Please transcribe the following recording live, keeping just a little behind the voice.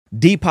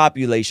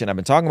Depopulation. I've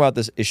been talking about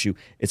this issue.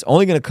 It's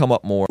only going to come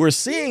up more. We're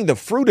seeing the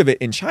fruit of it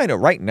in China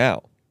right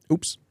now.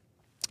 Oops.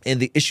 And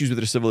the issues with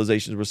their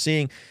civilizations. We're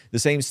seeing the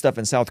same stuff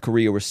in South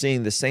Korea. We're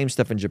seeing the same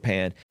stuff in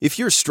Japan. If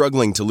you're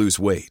struggling to lose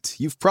weight,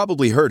 you've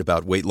probably heard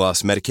about weight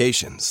loss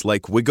medications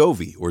like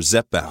Wegovy or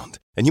Zepbound,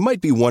 and you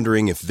might be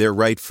wondering if they're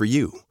right for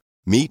you.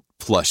 Meet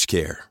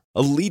PlushCare,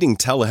 a leading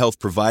telehealth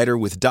provider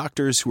with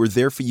doctors who are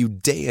there for you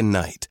day and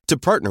night to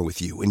partner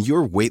with you in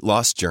your weight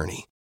loss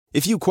journey.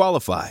 If you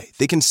qualify,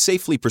 they can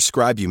safely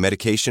prescribe you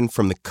medication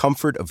from the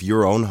comfort of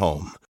your own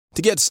home.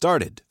 To get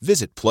started,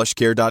 visit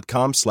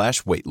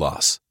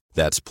plushcare.com/weightloss.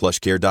 That's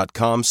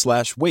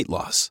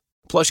plushcare.com/weightloss.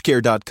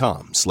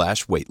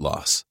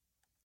 plushcare.com/weightloss.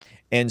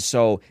 And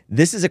so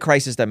this is a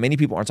crisis that many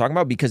people aren't talking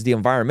about because the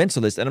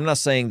environmentalists, and I'm not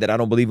saying that I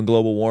don't believe in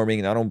global warming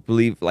and I don't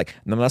believe, and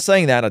I'm not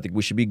saying that. I think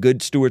we should be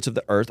good stewards of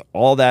the earth.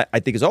 All that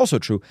I think is also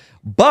true.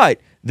 But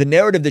the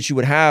narrative that you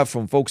would have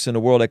from folks in the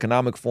World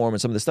Economic Forum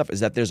and some of this stuff is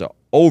that there's an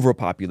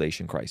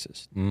overpopulation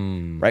crisis,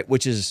 right?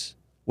 Which is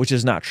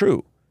not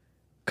true.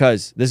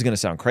 Because this is going to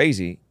sound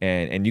crazy,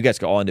 and you guys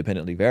can all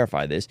independently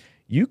verify this.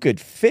 You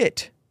could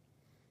fit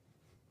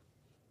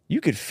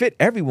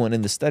everyone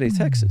in the state of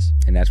Texas.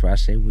 And that's why I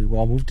say we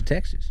all move to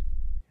Texas.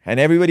 And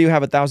everybody would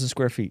have 1,000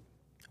 square feet.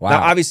 Wow.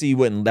 Now, obviously,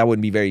 that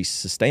wouldn't be very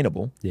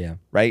sustainable. Yeah.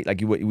 Right?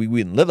 Like, we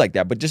wouldn't live like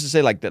that. But just to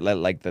say, like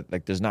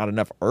there's not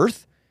enough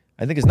earth,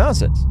 I think is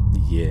nonsense.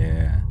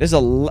 Yeah. There's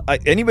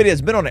anybody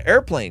that's been on an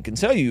airplane can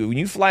tell you, when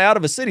you fly out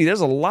of a city,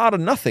 there's a lot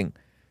of nothing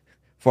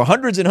for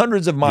hundreds and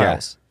hundreds of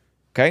miles. Yeah.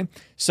 Okay?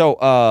 So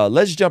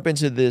let's jump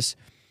into this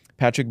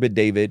Patrick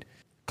Bet-David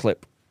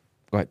clip.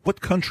 Go ahead. What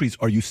countries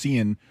are you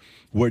seeing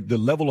where the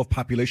level of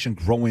population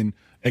growing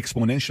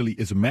exponentially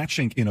is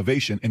matching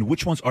innovation, and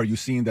which ones are you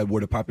seeing that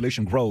where the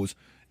population grows,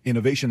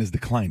 innovation is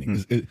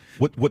declining?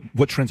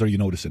 What trends are you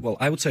noticing? Well,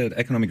 I would say that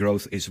economic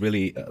growth is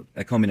really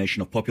a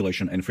combination of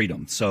population and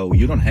freedom. So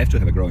you don't have to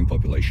have a growing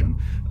population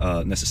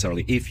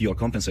necessarily if you're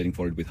compensating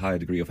for it with higher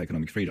degree of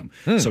economic freedom.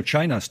 So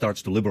China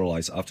starts to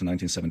liberalize after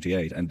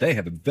 1978, and they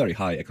have a very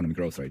high economic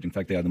growth rate. In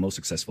fact, they are the most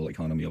successful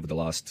economy over the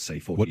last, say,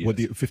 40 years.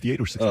 What,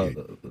 58 or 68?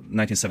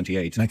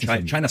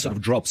 1978. China sort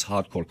of drops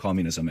hardcore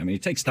communism. I mean,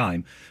 it takes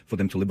time for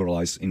them to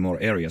liberalize in more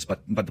areas.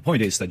 But the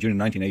point is that during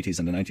the 1980s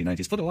and the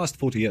 1990s, for the last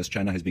 40 years,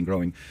 China has been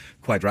growing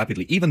quite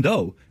rapidly, even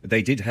though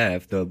they did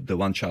have the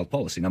one-child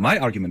policy. Now, my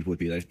argument would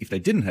be that if they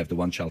didn't have the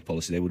one-child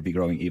policy, they would be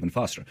growing even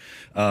faster.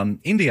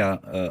 India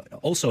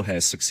also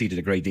has succeeded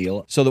a great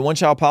deal. So the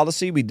one-child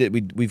policy,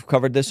 we've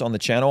covered this on the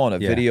channel on a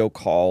video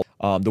called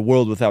The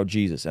World Without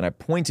Jesus. And I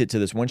pointed to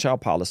this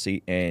one-child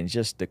policy and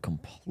just the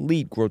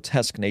complete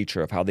grotesque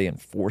nature of how they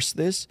enforce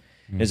this.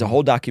 There's a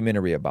whole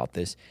documentary about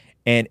this.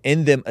 And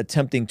in them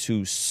attempting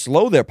to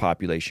slow their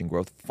population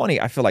growth,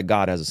 funny, I feel like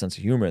God has a sense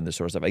of humor in this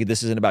sort of stuff. Like,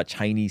 this isn't about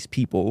Chinese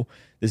people.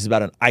 This is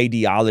about an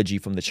ideology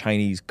from the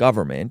Chinese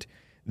government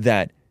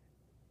that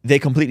they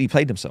completely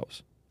played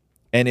themselves.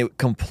 And it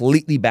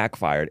completely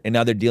backfired. And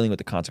now they're dealing with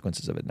the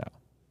consequences of it now.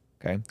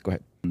 Okay, go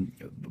ahead.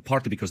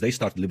 Partly because they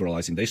started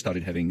liberalizing, they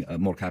started having a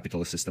more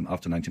capitalist system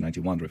after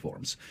 1991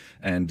 reforms.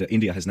 And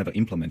India has never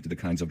implemented the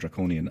kinds of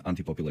draconian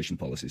anti-population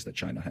policies that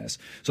China has.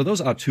 So those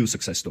are two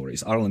success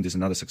stories. Ireland is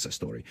another success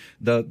story.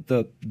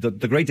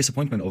 The great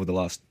disappointment over the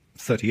last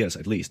 30 years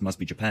at least must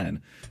be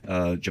Japan,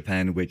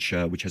 which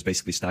has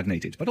basically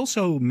stagnated. But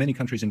also many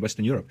countries in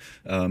Western Europe.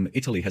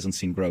 Italy hasn't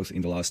seen growth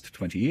in the last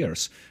 20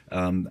 years,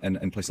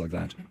 and places like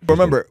that.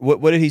 Remember,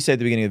 what did he say at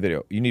the beginning of the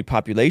video? You need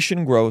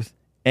population growth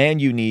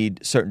and you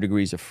need certain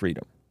degrees of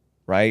freedom,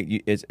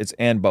 right? It's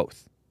and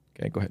both.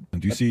 Okay, go ahead.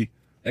 Do you see?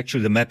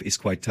 Actually, the map is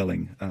quite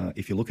telling.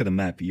 If you look at the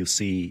map, you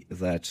see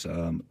that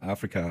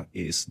Africa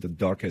is the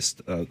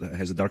darkest,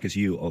 has the darkest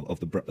hue of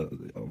the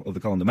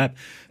color on the map,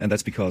 and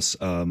that's because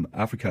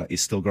Africa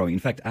is still growing. In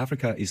fact,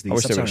 Africa is the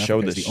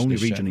only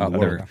region in the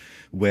world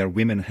where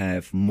women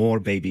have more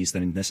babies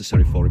than is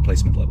necessary for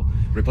replacement level.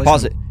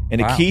 Pause it.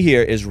 And the key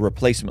here is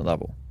replacement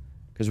level,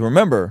 because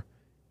remember,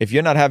 if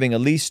you're not having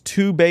at least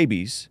 2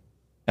 babies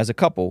as a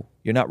couple,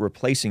 you're not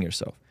replacing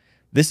yourself.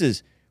 This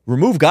is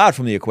remove God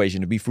from the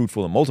equation to be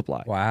fruitful and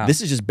multiply. Wow. This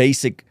is just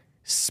basic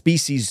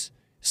species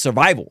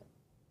survival.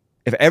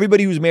 If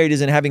everybody who's married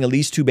isn't having at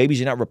least 2 babies,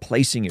 you're not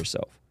replacing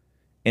yourself.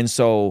 And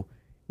so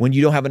when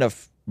you don't have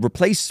enough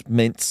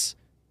replacements,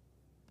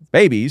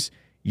 babies,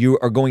 you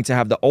are going to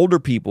have the older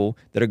people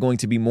that are going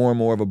to be more and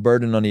more of a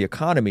burden on the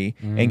economy.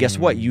 And guess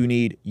what? You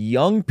need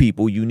young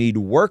people, you need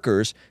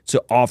workers to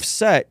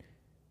offset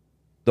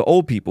the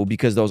old people,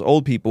 because those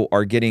old people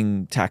are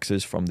getting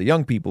taxes from the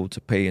young people to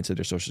pay into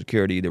their Social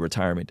Security, their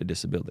retirement, their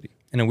disability.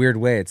 In a weird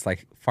way, it's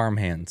like farm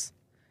hands.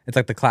 It's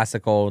like the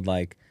classic old,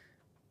 like,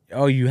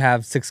 oh, you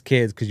have 6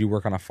 kids because you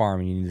work on a farm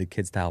and you need the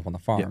kids to help on the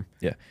farm.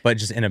 Yeah. But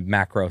just in a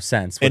macro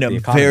sense. In a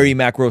very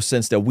macro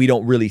sense that we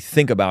don't really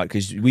think about,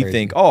 because we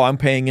think, oh, I'm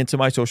paying into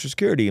my Social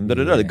Security and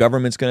the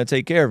government's going to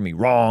take care of me.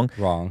 Wrong.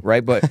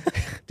 Right? But do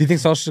you think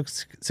Social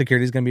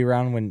Security is going to be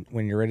around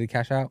when you're ready to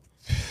cash out?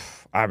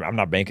 I'm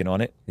not banking on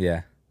it.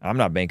 Yeah. I'm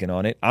not banking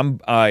on it.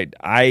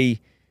 I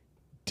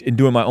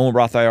doing my own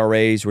Roth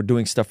IRAs. We're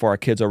doing stuff for our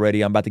kids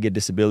already. I'm about to get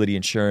disability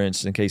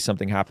insurance in case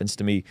something happens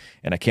to me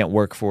and I can't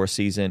work for a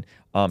season.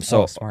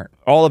 So smart.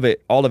 all of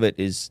it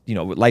is,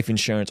 with life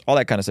insurance, all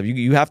that kind of stuff.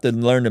 You have to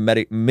learn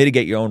to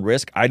mitigate your own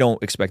risk. I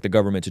don't expect the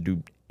government to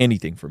do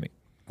anything for me.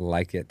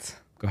 Like it.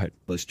 Go ahead.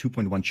 There's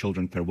 2.1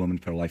 children per woman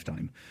per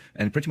lifetime.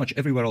 And pretty much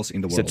everywhere else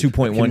in the He world. said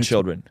 2.1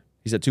 children.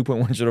 He said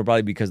 2.1 children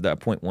probably because that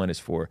 0.1 is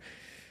for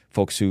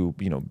folks who,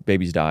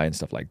 babies die and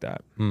stuff like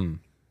that. And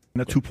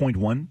a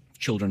 2.1?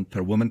 Children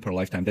per woman per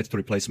lifetime. That's the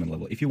replacement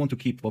level. If you want to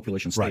keep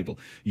population stable,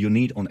 you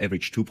need on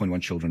average 2.1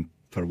 children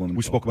per woman.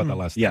 We spoke about that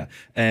last time. Yeah,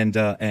 and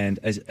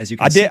as you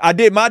can I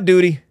did my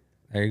duty.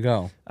 There you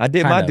go. I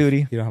did my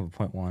duty. You don't have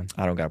a 0.1.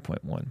 I don't got a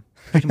 0.1.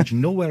 pretty much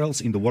nowhere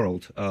else in the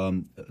world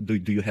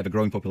do you have a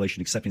growing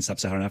population except in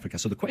sub-Saharan Africa.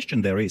 So the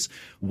question there is,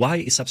 why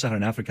is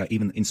sub-Saharan Africa,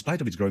 even in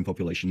spite of its growing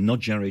population, not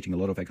generating a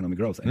lot of economic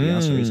growth? And the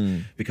answer is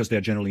because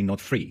they're generally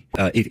not free.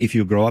 If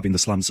you grow up in the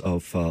slums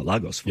of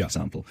Lagos, for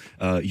example,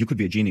 you could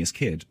be a genius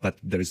kid, but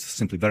there is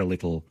simply very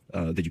little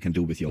that you can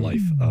do with your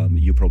life.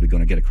 You're probably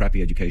going to get a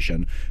crappy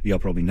education. You're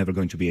probably never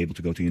going to be able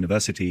to go to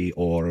university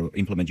or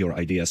implement your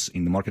ideas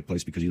in the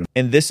marketplace because you don't.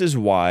 And this is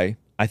why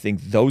I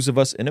think those of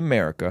us in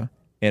America,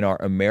 in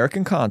our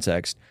American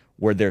context,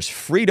 where there's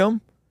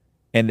freedom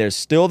and there's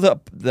still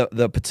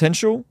the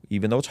potential,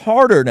 even though it's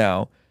harder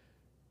now,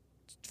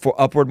 for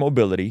upward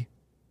mobility,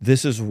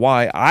 this is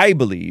why I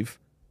believe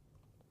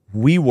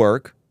we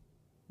work,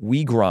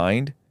 we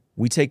grind,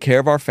 we take care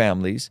of our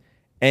families,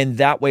 and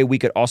that way we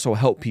could also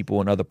help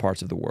people in other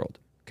parts of the world,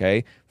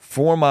 okay?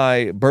 For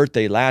my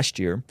birthday last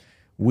year,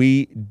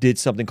 we did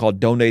something called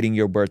Donating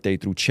Your Birthday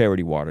through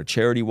Charity Water.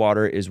 Charity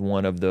Water is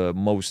one of the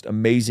most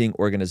amazing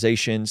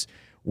organizations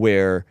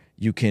where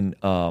you can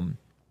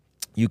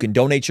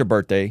donate your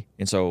birthday.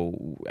 And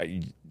so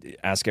I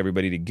ask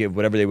everybody to give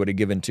whatever they would have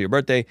given to your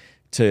birthday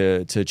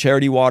to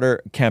Charity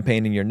Water,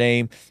 campaign in your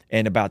name,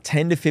 and about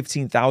 $10,000 to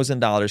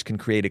 $15,000 can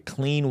create a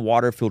clean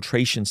water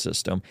filtration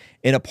system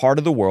in a part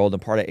of the world, a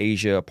part of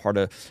Asia,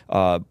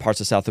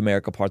 parts of South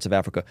America, parts of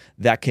Africa,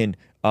 that can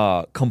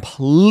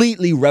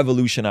completely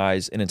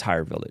revolutionize an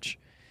entire village.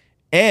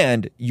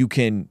 And you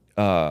can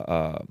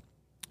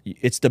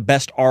it's the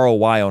best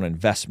ROI on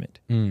investment,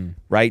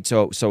 right?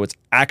 So it's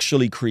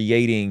actually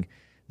creating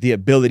the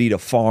ability to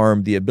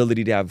farm, the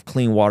ability to have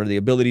clean water, the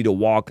ability to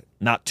walk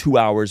not 2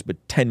 hours, but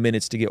 10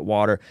 minutes to get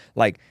water.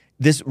 Like,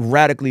 this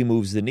radically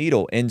moves the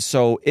needle. And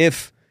so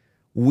if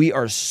we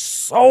are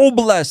so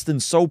blessed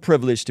and so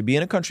privileged to be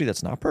in a country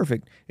that's not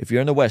perfect, if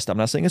you're in the West, I'm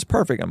not saying it's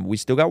perfect. We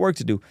still got work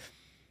to do.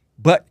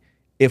 But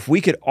if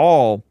we could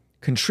all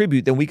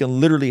contribute, then we can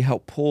literally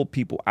help pull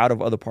people out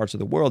of other parts of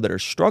the world that are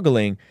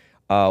struggling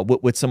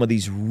with some of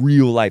these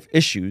real life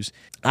issues.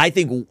 I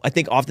think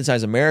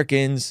oftentimes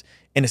Americans,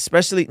 and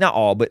especially, not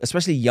all, but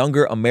especially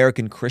younger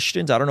American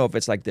Christians, I don't know if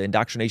it's like the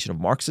indoctrination of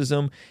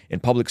Marxism in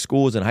public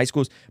schools and high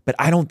schools, but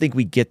I don't think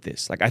we get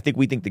this. Like, I think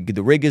we think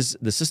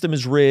the system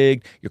is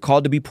rigged. You're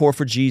called to be poor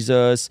for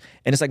Jesus.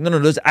 And it's like, no,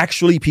 there's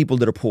actually people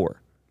that are poor.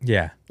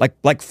 Yeah.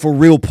 Like for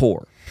real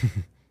poor.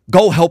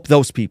 Go help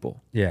those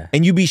people. Yeah.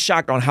 And you'd be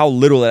shocked on how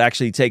little it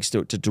actually takes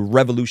to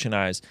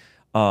revolutionize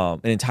an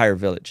entire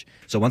village.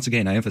 So once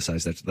again, I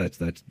emphasize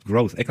that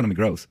growth, economic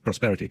growth,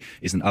 prosperity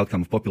is an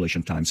outcome of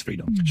population times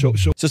freedom.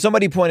 So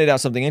somebody pointed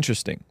out something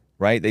interesting,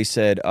 right? They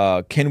said,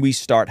 can we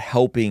start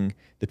helping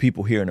the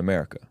people here in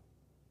America,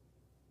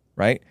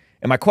 right?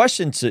 And my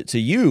question to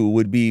you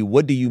would be,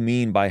 what do you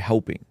mean by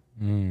helping?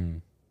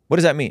 What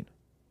does that mean?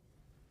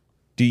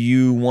 Do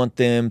you want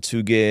them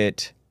to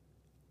get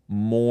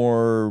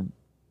more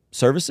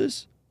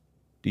services?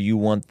 Do you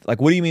want, what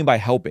do you mean by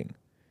helping?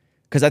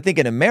 Because I think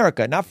in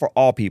America, not for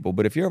all people,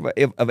 but if you're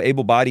of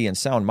able body and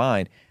sound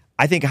mind,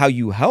 I think how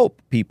you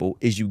help people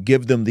is you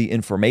give them the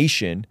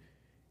information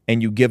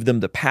and you give them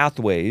the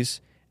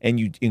pathways and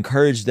you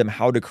encourage them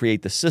how to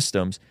create the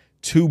systems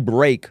to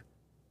break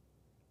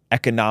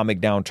economic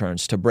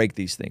downturns, to break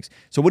these things.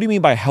 So what do you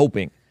mean by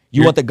helping?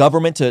 You want the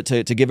government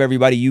to give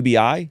everybody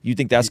UBI? You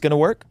think that's going to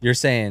work? You're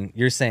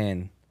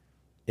saying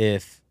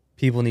if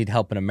people need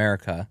help in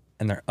America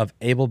and they're of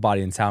able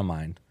body and sound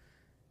mind,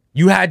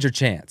 you had your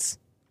chance.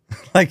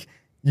 Like,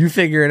 you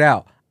figure it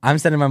out. I'm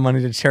sending my money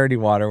to Charity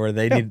Water where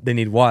they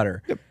need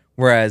water. Yep.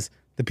 Whereas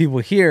the people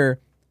here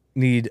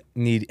need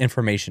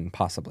information,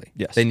 possibly.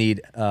 Yes. They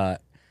need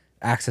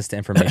access to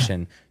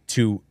information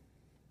to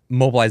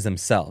mobilize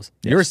themselves.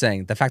 Yes. You're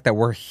saying the fact that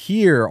we're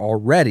here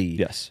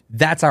already,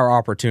 that's our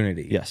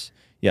opportunity.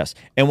 Yes.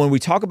 And when we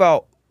talk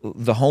about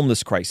the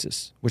homeless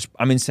crisis, which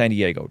I'm in San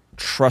Diego,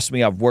 trust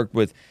me, I've worked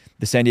with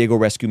the San Diego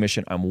Rescue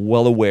Mission. I'm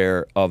well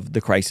aware of the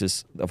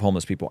crisis of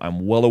homeless people.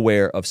 I'm well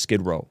aware of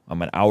Skid Row.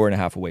 I'm an hour and a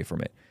half away from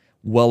it.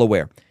 Well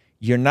aware.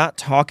 You're not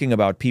talking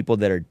about people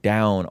that are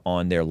down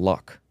on their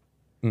luck.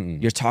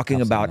 You're talking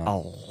about a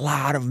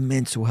lot of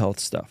mental health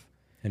stuff.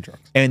 And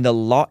drugs. And the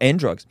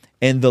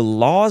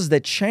laws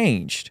that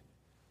changed,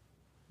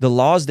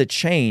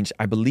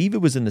 I believe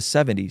it was in the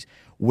 70s,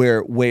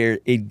 where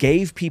it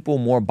gave people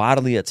more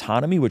bodily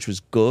autonomy, which was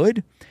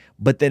good,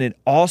 but then it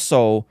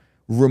also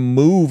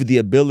remove the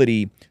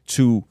ability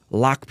to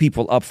lock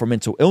people up for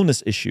mental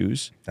illness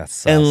issues That's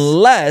sus.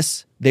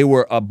 unless they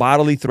were a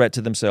bodily threat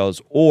to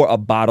themselves or a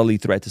bodily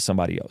threat to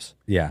somebody else.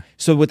 Yeah.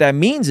 So what that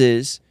means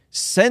is,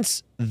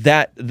 since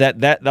that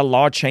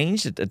law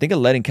changed, I think it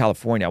led in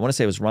California. I want to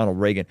say it was Ronald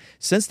Reagan.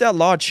 Since that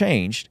law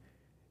changed,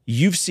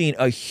 you've seen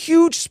a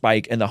huge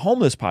spike in the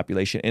homeless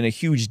population and a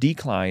huge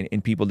decline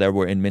in people that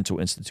were in mental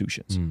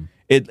institutions.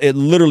 It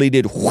literally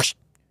did whoosh.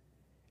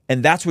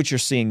 And that's what you're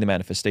seeing the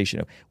manifestation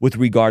of with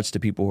regards to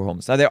people who are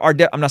homeless. Now,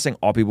 I'm not saying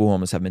all people who are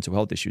homeless have mental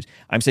health issues.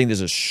 I'm saying there's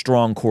a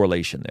strong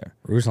correlation there.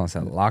 Ruslan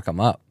said lock them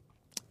up.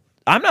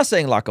 I'm not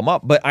saying lock them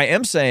up, but I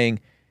am saying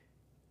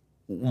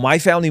my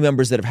family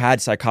members that have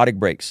had psychotic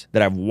breaks,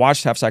 that I've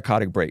watched have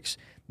psychotic breaks,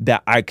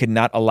 that I could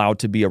not allow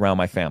to be around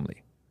my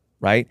family,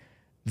 right?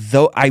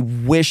 Though I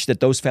wish that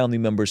those family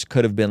members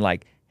could have been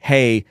like,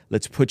 hey,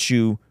 let's put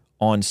you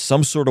on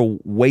some sort of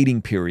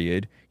waiting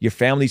period. Your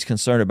family's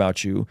concerned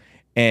about you.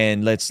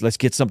 And let's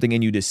get something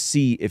in you to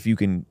see if you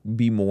can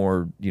be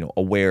more,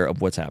 aware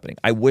of what's happening.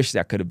 I wish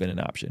that could have been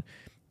an option.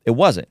 It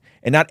wasn't.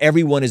 And not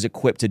everyone is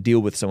equipped to deal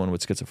with someone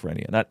with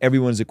schizophrenia. Not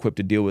everyone is equipped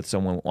to deal with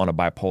someone on a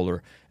bipolar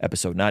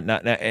episode. Not you know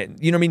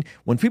what I mean?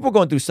 When people are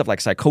going through stuff like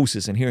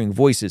psychosis and hearing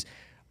voices,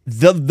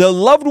 the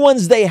loved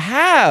ones they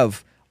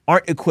have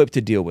aren't equipped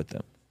to deal with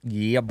them.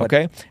 Yeah, but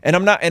Okay? And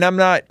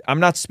I'm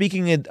not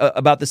speaking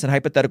about this in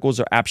hypotheticals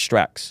or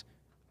abstracts.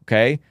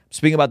 Okay? I'm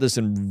speaking about this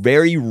in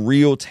very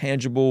real,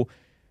 tangible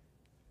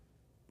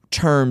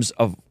terms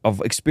of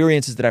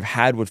experiences that I've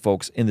had with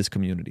folks in this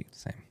community.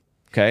 same.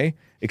 Okay?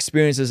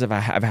 Experiences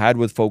I've had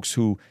with folks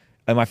who,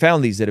 and my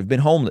families that have been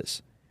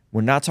homeless.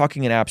 We're not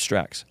talking in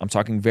abstracts. I'm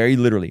talking very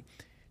literally.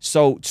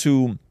 So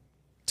to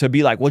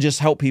be like, well, just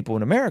help people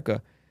in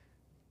America.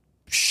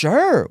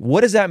 Sure.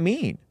 What does that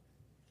mean?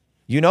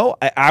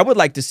 I would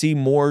like to see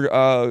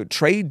more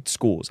trade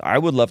schools. I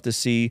would love to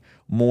see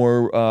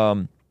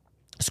more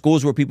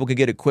schools where people can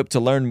get equipped to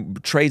learn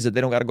trades that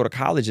they don't got to go to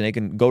college, and they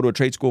can go to a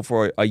trade school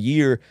for a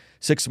year,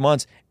 6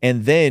 months,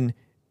 and then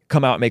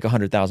come out and make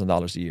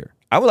 $100,000 a year.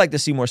 I would like to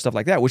see more stuff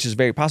like that, which is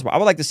very possible. I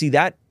would like to see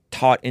that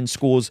taught in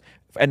schools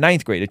at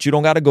 9th grade, that you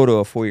don't got to go to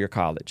a 4-year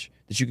college,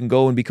 that you can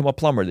go and become a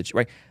plumber.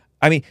 Right?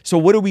 I mean, so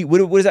what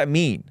does that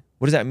mean?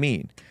 What does that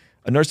mean?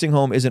 A nursing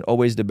home isn't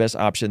always the best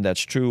option.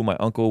 That's true. My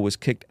uncle was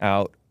kicked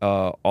out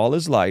all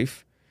his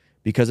life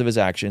because of his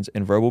actions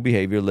and verbal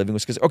behavior, living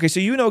with schizophrenia. Okay, so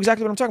you know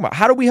exactly what I'm talking about.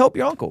 How do we help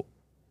your uncle?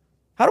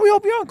 How do we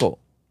help your uncle?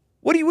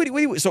 What do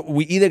you so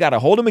we either got to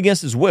hold him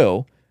against his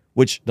will,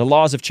 which the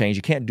laws have changed.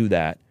 You can't do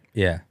that.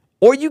 Yeah.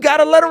 Or you got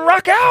to let him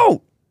rock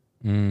out.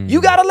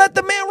 You got to let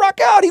the man rock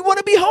out. He want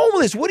to be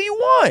homeless. What do you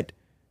want?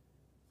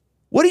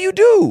 What do you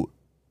do?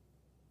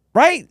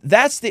 Right?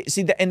 That's the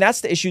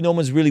issue no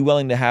one's really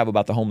willing to have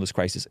about the homeless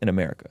crisis in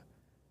America.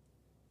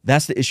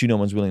 That's the issue no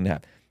one's willing to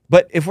have.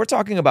 But if we're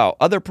talking about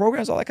other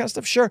programs, all that kind of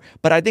stuff, sure.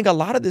 But I think a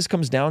lot of this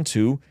comes down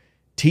to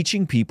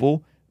teaching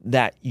people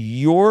that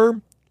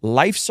your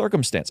life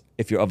circumstance,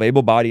 if you're of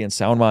able body and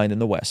sound mind in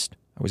the West,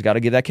 I always got to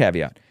give that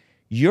caveat,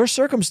 your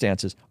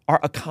circumstances are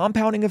a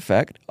compounding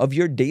effect of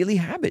your daily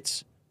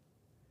habits.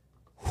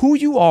 Who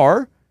you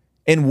are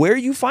and where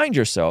you find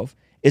yourself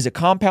is a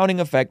compounding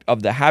effect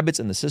of the habits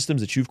and the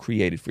systems that you've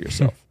created for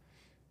yourself.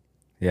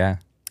 Yeah.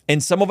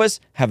 And some of us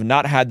have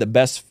not had the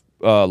best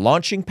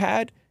launching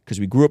pad because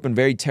we grew up in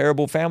very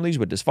terrible families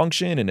with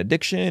dysfunction and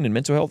addiction and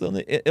mental health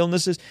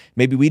illnesses.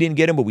 Maybe we didn't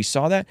get them, but we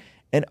saw that.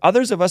 And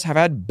others of us have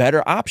had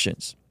better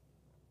options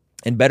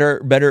and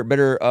better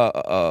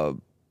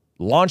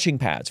launching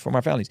pads for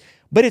our families.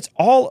 But it's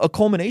all a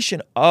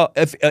culmination of,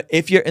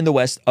 if you're in the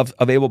West, of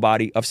able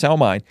body, of sound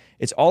mind,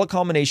 it's all a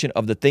culmination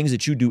of the things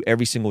that you do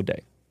every single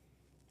day.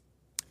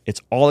 It's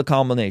all a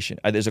combination.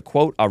 There's a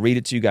quote. I'll read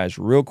it to you guys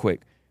real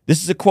quick.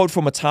 This is a quote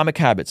from Atomic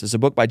Habits. It's a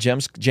book by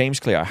James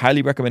Clear. I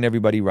highly recommend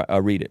everybody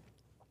read it.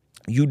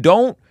 You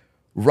don't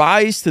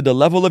rise to the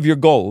level of your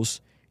goals.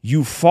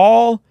 You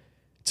fall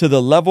to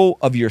the level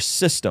of your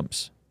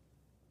systems.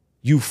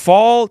 You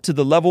fall to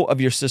the level of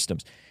your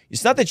systems.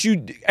 It's not that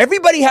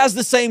everybody has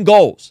the same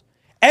goals.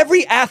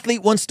 Every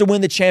athlete wants to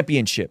win the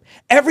championship.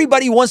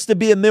 Everybody wants to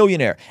be a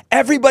millionaire.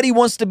 Everybody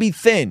wants to be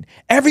thin.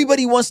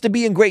 Everybody wants to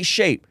be in great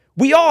shape.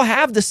 We all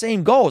have the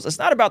same goals. It's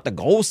not about the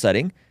goal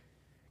setting.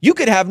 You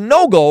could have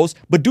no goals,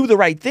 but do the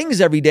right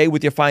things every day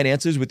with your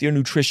finances, with your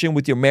nutrition,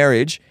 with your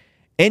marriage,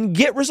 and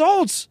get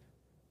results.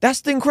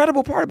 That's the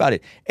incredible part about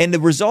it. And the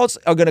results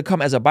are going to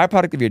come as a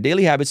byproduct of your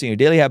daily habits, and your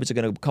daily habits are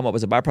going to come up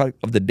as a byproduct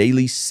of the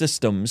daily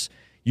systems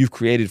you've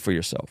created for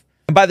yourself.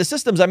 And by the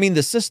systems, I mean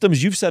the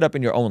systems you've set up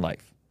in your own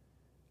life.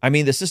 I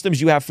mean the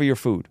systems you have for your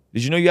food.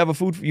 Did you know you have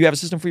a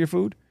system for your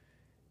food?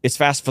 It's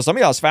fast. For some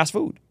of y'all, it's fast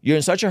food. You're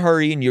in such a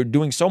hurry and you're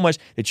doing so much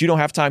that you don't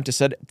have time to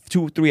set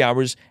 2-3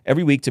 hours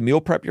every week to meal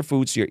prep your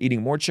food. So you're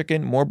eating more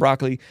chicken, more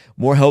broccoli,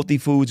 more healthy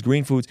foods,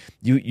 green foods.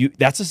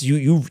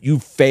 You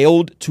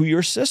failed to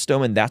your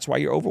system, and that's why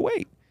you're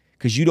overweight,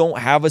 because you don't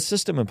have a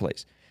system in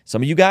place.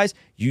 Some of you guys,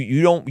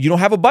 you don't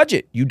have a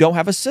budget. You don't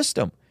have a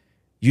system.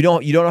 You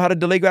don't know how to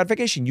delay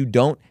gratification. You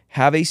don't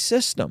have a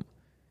system.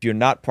 If you're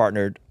not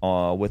partnered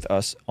with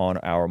us on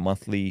our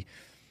monthly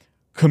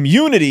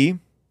community.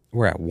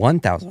 We're at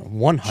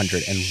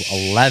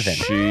 1,111.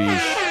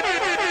 Sheesh.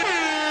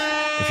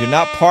 If you're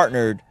not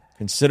partnered,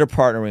 consider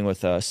partnering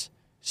with us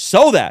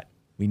so that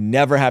we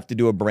never have to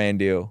do a brand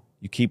deal.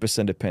 You keep us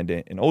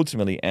independent and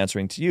ultimately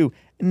answering to you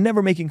and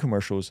never making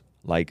commercials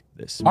like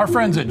this. Our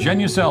friends at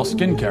Genucel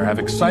Skincare have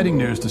exciting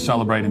news to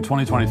celebrate in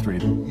 2023.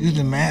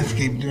 Using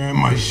Manscaped during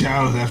my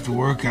showers after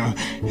workout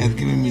has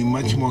given me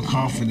much more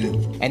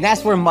confidence. And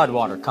that's where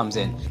Mudwater comes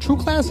in. True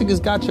Classic has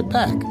got your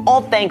back.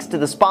 All thanks to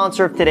the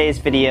sponsor of today's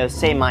video,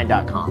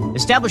 SayMine.com.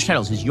 Established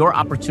Titles is your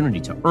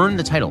opportunity to earn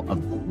the title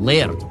of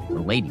Laird or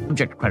Lady.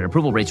 Subject to credit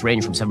approval, rates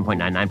range from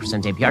 7.99%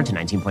 APR to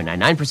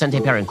 19.99%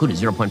 APR, included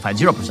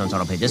 0.50%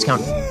 auto pay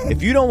discount.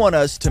 If you don't want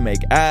us to make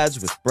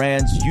ads with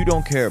brands you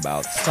don't care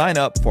about, sign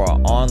up for our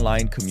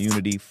online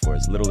community for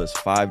as little as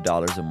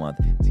 $5 a month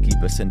to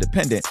keep us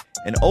independent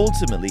and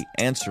ultimately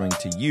answering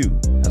to you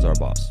as our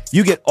boss.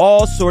 You get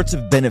all sorts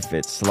of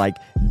benefits like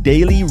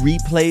daily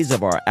replays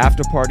of our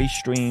after party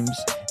streams,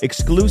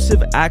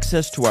 exclusive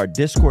access to our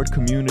Discord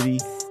community,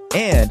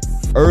 and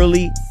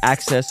early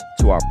access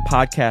to our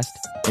podcast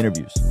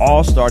interviews,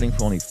 all starting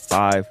for only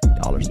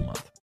 $5 a month.